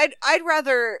 Like, I'd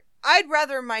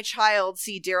rather my child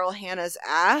see Daryl Hannah's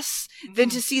ass than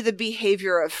to see the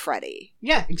behavior of Freddie.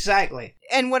 Yeah, exactly.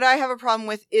 And what I have a problem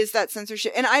with is that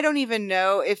censorship. And I don't even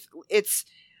know if it's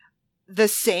the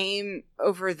same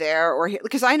over there or here,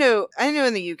 because I know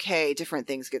in the UK different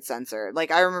things get censored. Like,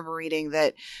 I remember reading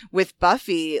that with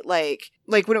Buffy, like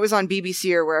when it was on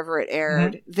BBC or wherever it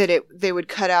aired, that they would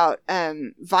cut out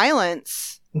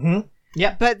violence.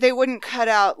 Yeah. But they wouldn't cut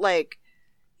out, like,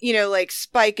 you know, like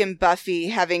Spike and Buffy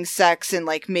having sex and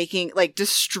like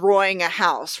destroying a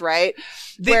house, right?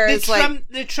 They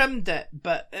trimmed it,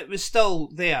 but it was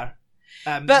still there.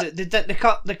 But they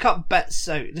cut bits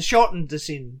out. They shortened the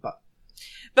scene,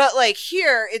 but like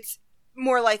here, it's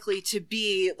more likely to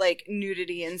be like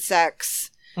nudity and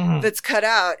sex that's cut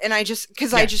out. And I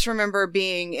just remember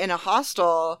being in a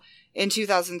hostel in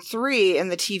 2003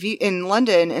 and the TV in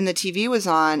London, and the TV was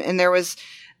on, and there was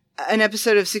an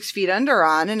episode of 6 Feet Under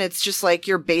on, and it's just like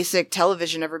your basic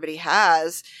television everybody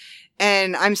has,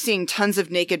 and I'm seeing tons of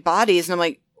naked bodies, and I'm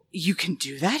like, you can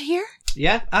do that here?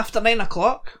 Yeah, after 9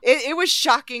 o'clock. It was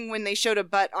shocking when they showed a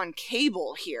butt on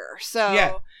cable here. So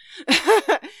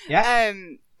yeah.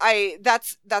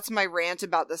 That's my rant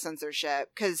about the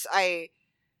censorship, because I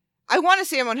want to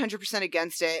say I'm 100%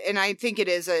 against it, and I think it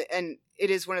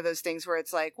is one of those things where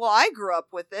it's like, well, I grew up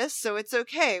with this, so it's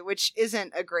okay, which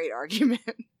isn't a great argument.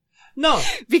 No.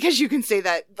 Because you can say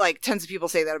that, like, tons of people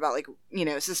say that about, like, you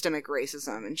know, systemic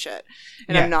racism and shit.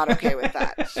 And I'm not okay with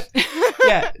that.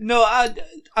 Yeah. No, I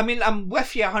mean, I'm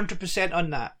with you 100% on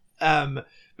that.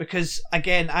 Because,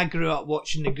 again, I grew up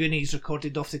watching the Goonies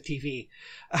recorded off the TV.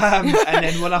 And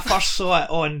then when I first saw it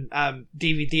on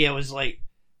DVD, I was like,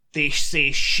 they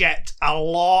say shit a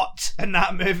lot in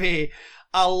that movie.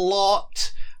 A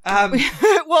lot.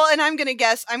 Well, and I'm gonna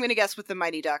guess with the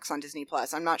Mighty Ducks on Disney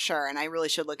Plus. I'm not sure, and I really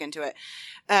should look into it.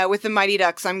 With the Mighty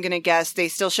Ducks, I'm gonna guess they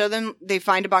still show them. They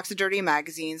find a box of dirty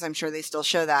magazines. I'm sure they still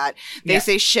show that. They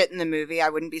say shit in the movie. I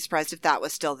wouldn't be surprised if that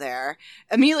was still there.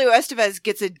 Emilio Estevez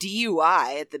gets a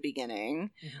DUI at the beginning.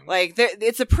 Mm-hmm. Like,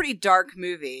 it's a pretty dark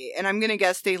movie, and I'm gonna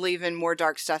guess they leave in more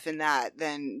dark stuff in that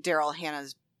than Daryl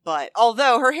Hannah's butt.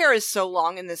 Although her hair is so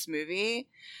long in this movie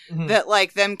that,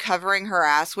 like, them covering her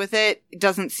ass with it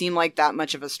doesn't seem like that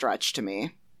much of a stretch to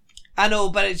me. I know,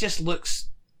 but it just looks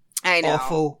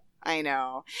awful. I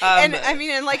know. And I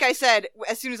mean, and like I said,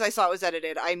 as soon as I saw it was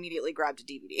edited, I immediately grabbed a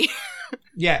DVD.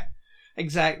 Yeah,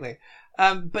 exactly.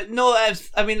 But no, I've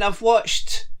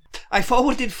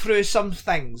forwarded through some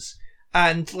things,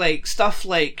 and like stuff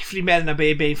like Three Men and a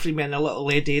Baby, Three Men and a Little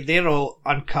Lady, they're all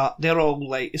uncut. They're all,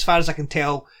 like, as far as I can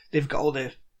tell, they've got all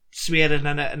the swearing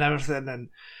in it and everything.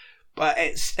 But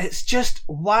it's just,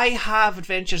 why have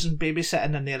Adventures in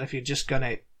Babysitting in there if you're just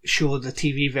gonna show the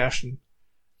TV version?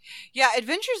 Yeah,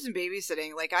 Adventures in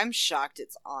Babysitting, like, I'm shocked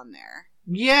it's on there.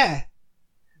 Yeah.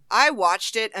 I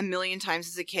watched it a million times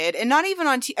as a kid, and not even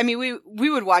on TV. I mean, we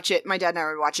would watch it. My dad and I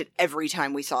would watch it every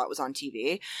time we saw it was on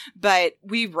TV, but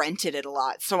we rented it a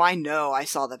lot, so I know I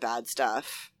saw the bad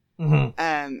stuff.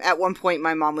 Mm-hmm. At one point,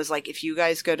 my mom was like, "If you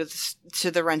guys go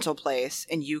to the rental place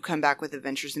and you come back with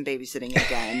Adventures in Babysitting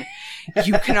again,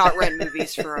 you cannot rent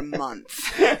movies for a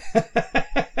month."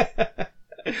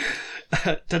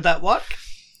 Did that work?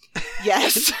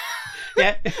 Yes.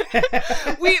 Yeah.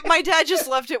 My dad just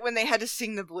loved it when they had to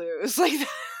sing the blues. Like, that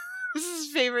was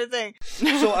his favorite thing.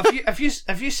 So have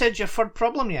you said your third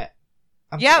problem yet?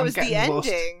 It was the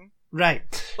ending. Right.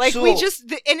 Like,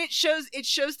 and it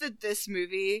shows that this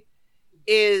movie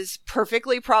is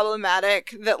perfectly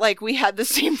problematic, that, like, we had the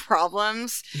same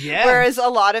problems. Yeah. Whereas a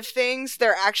lot of things,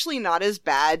 they're actually not as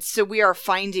bad, so we are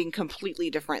finding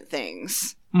completely different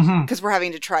things. Because we're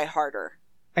having to try harder.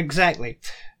 Exactly.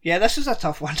 Yeah, this is a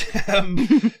tough one.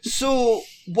 So,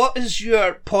 what is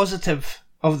your positive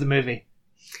of the movie?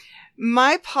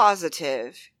 My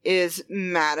positive is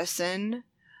Madison.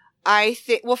 I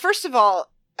think, well, first of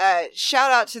all,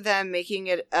 shout out to them making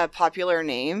it a popular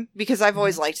name, because I've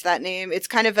always liked that name. It's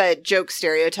kind of a joke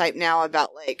stereotype now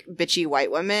about, like, bitchy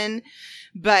white women,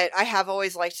 but I have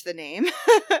always liked the name.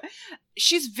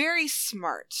 She's very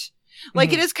smart.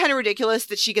 Like, it is kind of ridiculous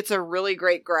that she gets a really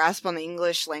great grasp on the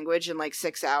English language in, like,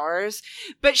 6 hours,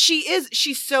 but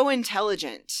she's so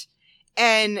intelligent,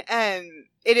 and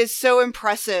it is so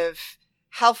impressive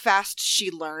how fast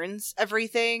she learns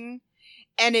everything,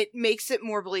 and it makes it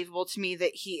more believable to me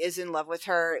that he is in love with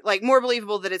her, like, more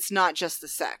believable that it's not just the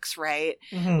sex, right?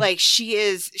 Like, she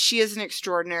is an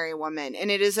extraordinary woman, and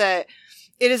it is a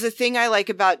thing I like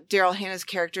about Daryl Hannah's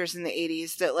characters in the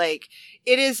 80s, that, like,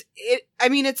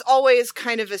 it's always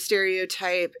kind of a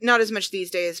stereotype, not as much these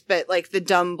days, but, like, the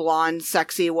dumb, blonde,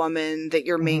 sexy woman that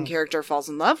your main character falls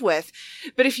in love with.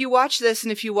 But if you watch this,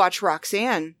 and if you watch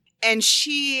Roxanne, and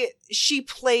she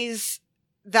plays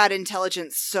that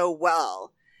intelligence so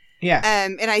well. Yeah.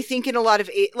 And I think in a lot of,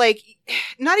 like,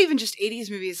 not even just 80s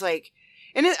movies, like,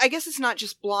 and I guess it's not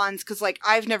just blondes, because, like,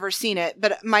 I've never seen it,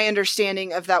 but my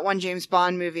understanding of that one James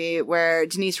Bond movie where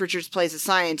Denise Richards plays a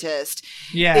scientist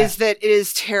is that it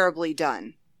is terribly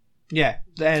done. Yeah,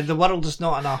 the world is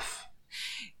not enough.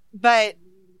 But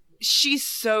she's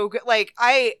so good. Like,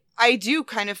 I do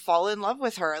kind of fall in love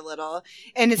with her a little.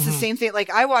 And it's the same thing. Like,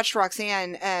 I watched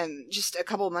Roxanne just a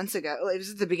couple of months ago. It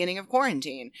was at the beginning of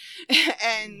quarantine.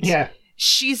 And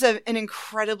she's an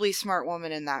incredibly smart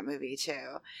woman in that movie,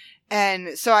 too.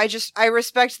 And so I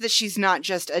respect that she's not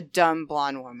just a dumb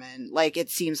blonde woman, like it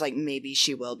seems like maybe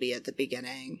she will be at the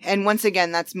beginning. And once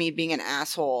again, that's me being an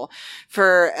asshole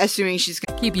for assuming she's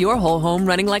gonna keep your whole home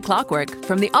running like clockwork,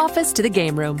 from the office to the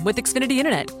game room with Xfinity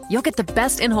Internet. You'll get the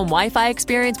best in-home Wi-Fi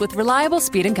experience with reliable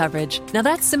speed and coverage. Now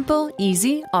that's simple,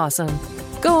 easy, awesome.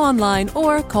 Go online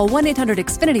or call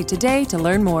 1-800-XFINITY today to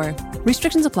learn more.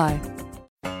 Restrictions apply.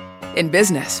 In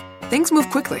business, things move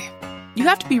quickly. You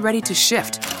have to be ready to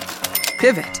shift,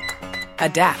 pivot,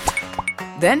 adapt,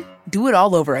 then do it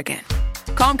all over again.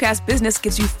 Comcast Business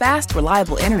gives you fast,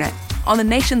 reliable internet on the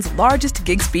nation's largest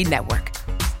gig speed network.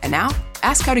 And now,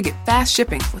 ask how to get fast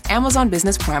shipping with Amazon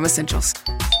Business Prime Essentials.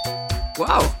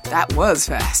 Whoa, that was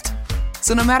fast.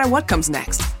 So no matter what comes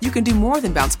next, you can do more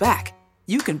than bounce back.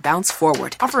 You can bounce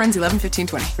forward. Offer ends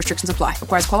 11/15/20. Restrictions apply.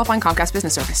 Requires qualifying Comcast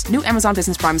Business service. New Amazon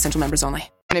Business Prime Essential members only.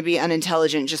 Going to be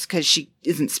unintelligent just because she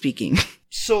isn't speaking.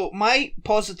 So my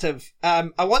positive,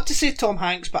 I want to say Tom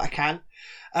Hanks, but I can't,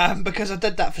 because I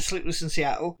did that for Sleepless in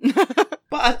Seattle.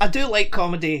 But I do like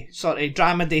comedy, sort of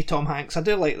dramedy Tom Hanks. I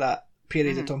do like that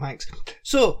period of Tom Hanks.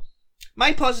 So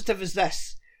My positive is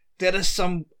this. There is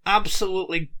some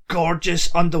absolutely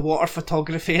gorgeous underwater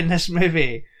photography in this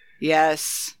movie.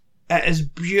 Yes. It is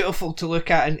beautiful to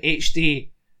look at in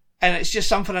HD. And it's just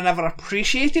something I never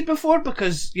appreciated before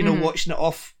because, you know, watching it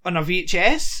off on a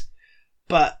VHS.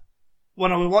 But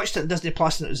when I watched it on Disney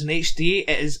Plus and it was in HD,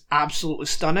 it is absolutely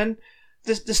stunning.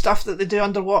 The stuff that they do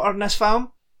underwater in this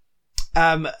film.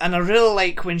 And I really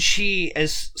like when she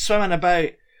is swimming about.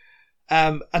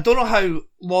 I don't know how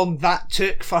long that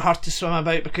took for her to swim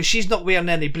about because she's not wearing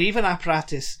any breathing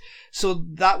apparatus. So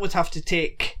that would have to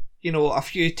take, you know, a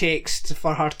few takes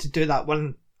for her to do that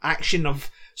one action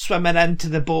of swimming into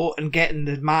the boat and getting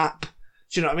the map.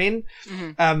 Do you know what I mean?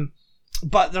 Mm-hmm.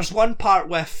 But there's one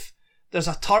part there's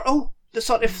a turtle that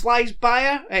sort of swims by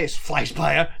her, and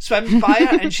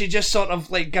she just sort of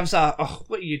like gives oh,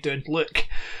 what are you doing? Look.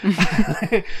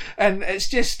 And it's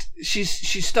just, she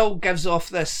still gives off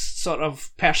this sort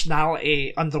of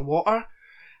personality underwater.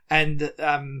 And,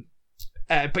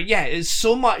 but yeah, it's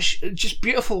so much, just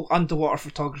beautiful underwater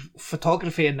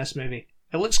photography in this movie.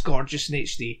 It looks gorgeous in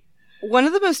HD. One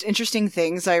of the most interesting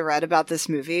things I read about this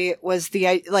movie was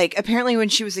apparently when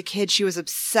she was a kid, she was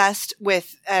obsessed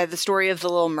with the story of The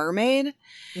Little Mermaid.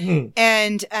 Mm-hmm.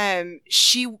 And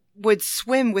she would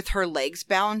swim with her legs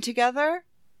bound together.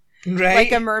 Right.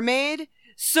 Like a mermaid.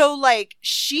 So, like,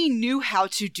 she knew how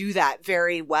to do that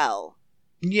very well.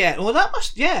 Yeah, well,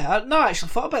 I've not actually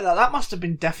thought about that. That must have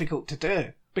been difficult to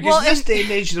do. Because in this day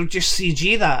and age, they'll just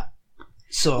CG that.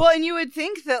 So. Well, and you would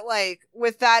think that, like,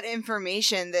 with that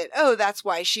information that, oh, that's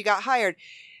why she got hired.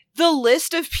 The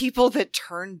list of people that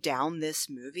turned down this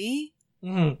movie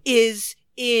is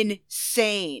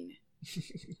insane.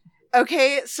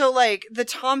 Okay, so, like, the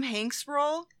Tom Hanks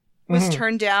role was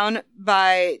turned down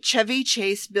by Chevy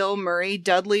Chase, Bill Murray,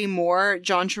 Dudley Moore,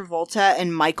 John Travolta,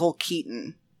 and Michael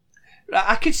Keaton.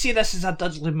 I could see this as a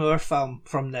Dudley Moore film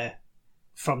from the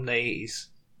 80s.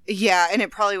 Yeah, and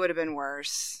it probably would have been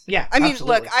worse. Yeah, I mean,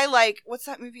 absolutely. look, what's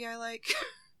that movie I like?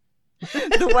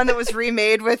 The one that was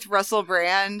remade with Russell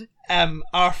Brand?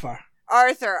 Arthur.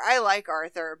 I like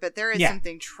Arthur, but there is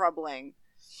something troubling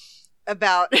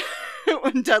about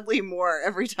when Dudley Moore,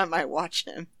 every time I watch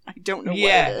him. I don't know what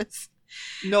it is.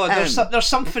 No, there's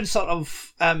something sort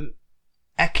of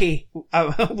icky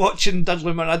watching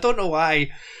Dudley Moore. I don't know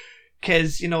why,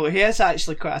 because, you know, he is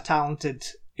actually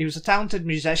he was a talented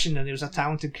musician and he was a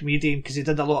talented comedian because he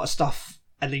did a lot of stuff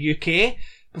in the UK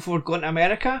before going to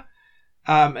America.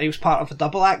 He was part of a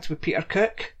double act with Peter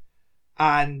Cook,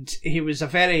 and he was a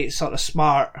very sort of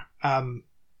smart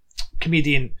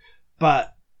comedian,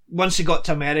 but once he got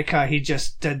to America, he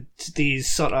just did these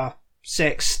sort of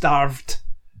sex-starved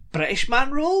British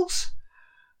man roles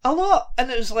a lot,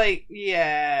 and it was like,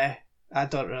 yeah, I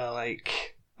don't really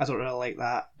like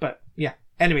that, but yeah.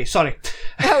 Anyway, sorry.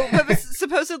 But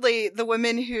supposedly the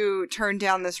women who turned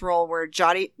down this role were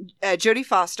Jodie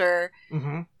Foster,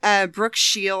 Brooke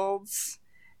Shields,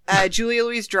 Julia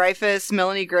Louis-Dreyfus,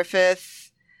 Melanie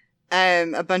Griffith,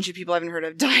 a bunch of people I haven't heard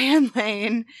of, Diane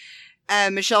Lane,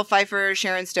 Michelle Pfeiffer,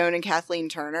 Sharon Stone, and Kathleen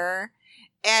Turner.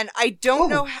 And I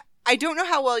don't know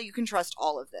how well you can trust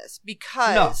all of this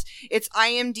because it's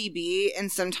IMDb,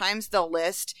 and sometimes they'll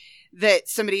list that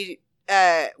somebody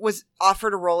was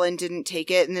offered a role and didn't take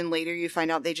it, and then later you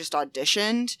find out they just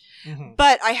auditioned.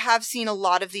 But I have seen a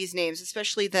lot of these names,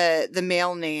 especially the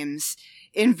male names,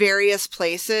 in various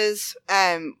places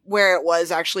where it was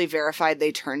actually verified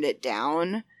they turned it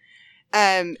down.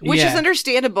 Which is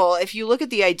understandable. If you look at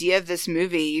the idea of this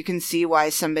movie, you can see why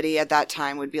somebody at that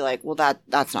time would be like, well,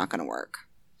 that's not going to work.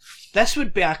 This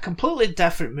would be a completely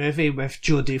different movie with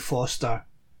Jodie Foster.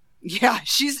 Yeah,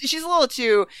 she's a little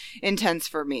too intense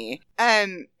for me.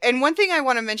 And one thing I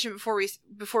want to mention before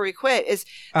we quit is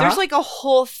there's like a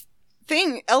whole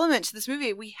element to this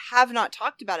movie we have not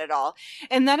talked about at all,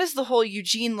 and that is the whole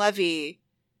Eugene Levy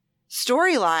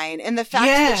storyline and the fact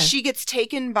that she gets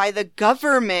taken by the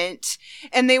government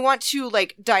and they want to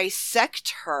like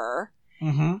dissect her.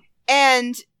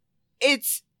 And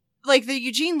it's like the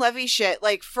Eugene Levy shit,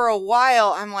 like for a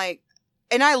while I'm like,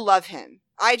 and I love him.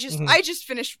 I just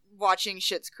finished watching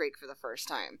Schitt's Creek for the first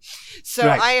time. So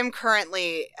I am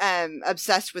currently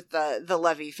obsessed with the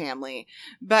Levy family.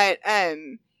 But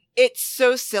it's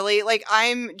so silly. Like,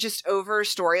 I'm just over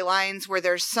storylines where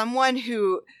there's someone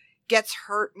who gets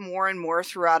hurt more and more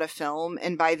throughout a film,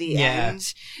 and by the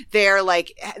end they're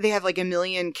like, they have like a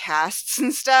million casts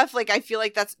and stuff. Like, I feel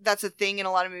like that's a thing in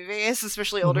a lot of movies,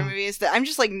 especially older movies, that I'm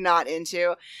just like not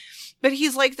into. But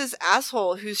he's like this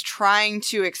asshole who's trying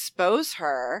to expose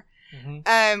her.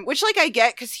 Which, like, I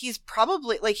get, because he's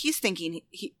probably, like, he's thinking,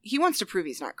 he wants to prove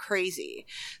he's not crazy.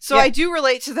 So Yeah. I do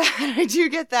relate to that. I do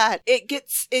get that. It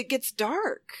gets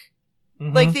dark.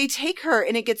 Like, they take her,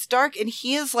 and it gets dark, and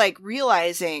he is, like,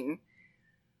 realizing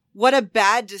what a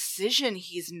bad decision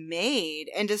he's made,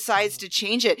 and decides to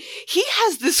change it. He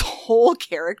has this whole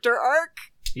character arc.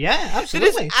 Yeah,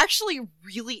 absolutely. That is actually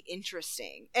really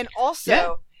interesting. And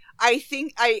also, I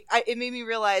think it made me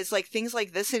realize, like, things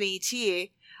like this in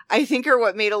E.T., I think are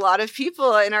what made a lot of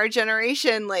people in our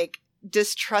generation, like,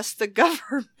 distrust the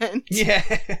government. Yeah.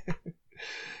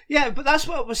 Yeah, but that's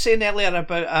what I was saying earlier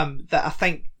about that I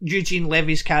think Eugene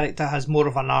Levy's character has more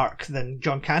of an arc than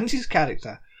John Candy's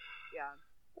character.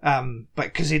 Yeah.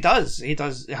 But because he does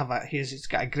have he's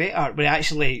got a great arc, but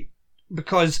actually,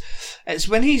 because it's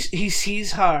when he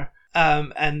sees her,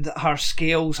 and her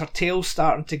scales, her tail's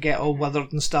starting to get all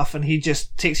withered and stuff, and he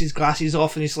just takes his glasses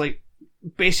off and he's like,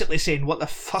 basically saying, "What the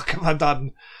fuck have I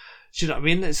done?" Do you know what I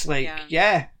mean? It's like,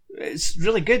 yeah, it's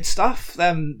really good stuff.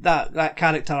 That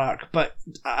character arc, but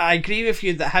I agree with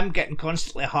you that him getting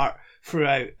constantly hurt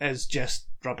throughout is just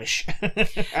rubbish. I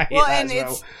hate that as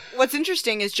well. What's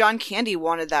interesting is John Candy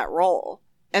wanted that role.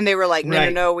 And they were like,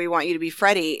 no, we want you to be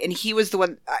Freddy. And he was the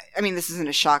one, I mean, this isn't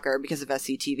a shocker because of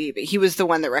SCTV, but he was the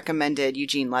one that recommended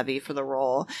Eugene Levy for the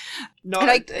role. No,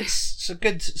 it's a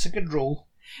good role.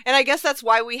 And I guess that's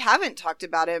why we haven't talked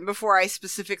about him before I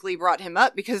specifically brought him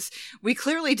up, because we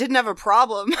clearly didn't have a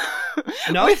problem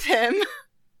with him.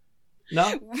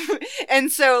 No.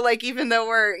 And so, like, even though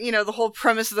we're, the whole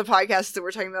premise of the podcast is that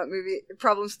we're talking about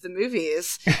problems with the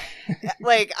movies,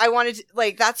 like, I wanted to,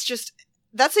 like, that's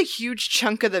a huge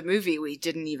chunk of the movie we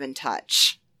didn't even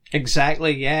touch.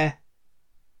 Exactly, yeah.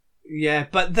 Yeah,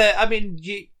 but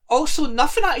also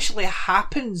nothing actually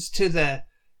happens to the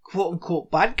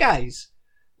quote-unquote bad guys.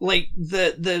 Like,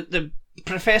 the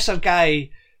professor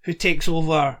guy who takes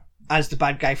over as the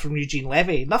bad guy from Eugene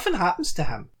Levy, nothing happens to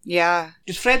him. Yeah.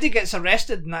 Just Freddy gets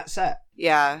arrested and that's it.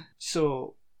 Yeah.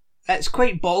 So, it's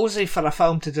quite ballsy for a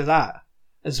film to do that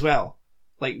as well.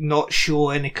 Like, not show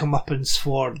any comeuppance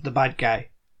for the bad guy.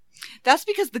 That's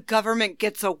because the government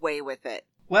gets away with it.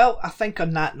 Well, I think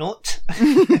on that note,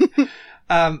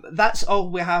 that's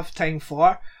all we have time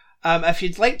for. If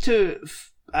you'd like to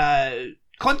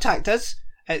contact us,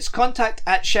 it's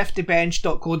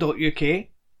contact@shiftybench.co.uk.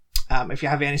 If you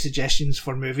have any suggestions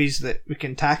for movies that we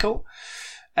can tackle.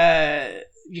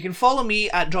 You can follow me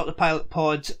at Drop the Pilot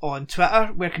Pod on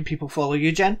Twitter. Where can people follow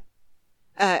you, Jen?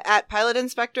 At Pilot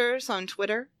Inspectors on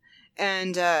Twitter,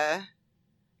 and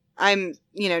I'm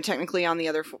technically on the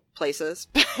other places.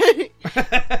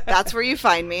 That's where you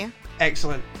find me.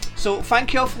 Excellent. So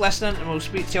thank you all for listening, and we'll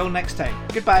speak to you all next time.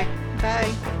 Goodbye.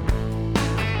 Bye.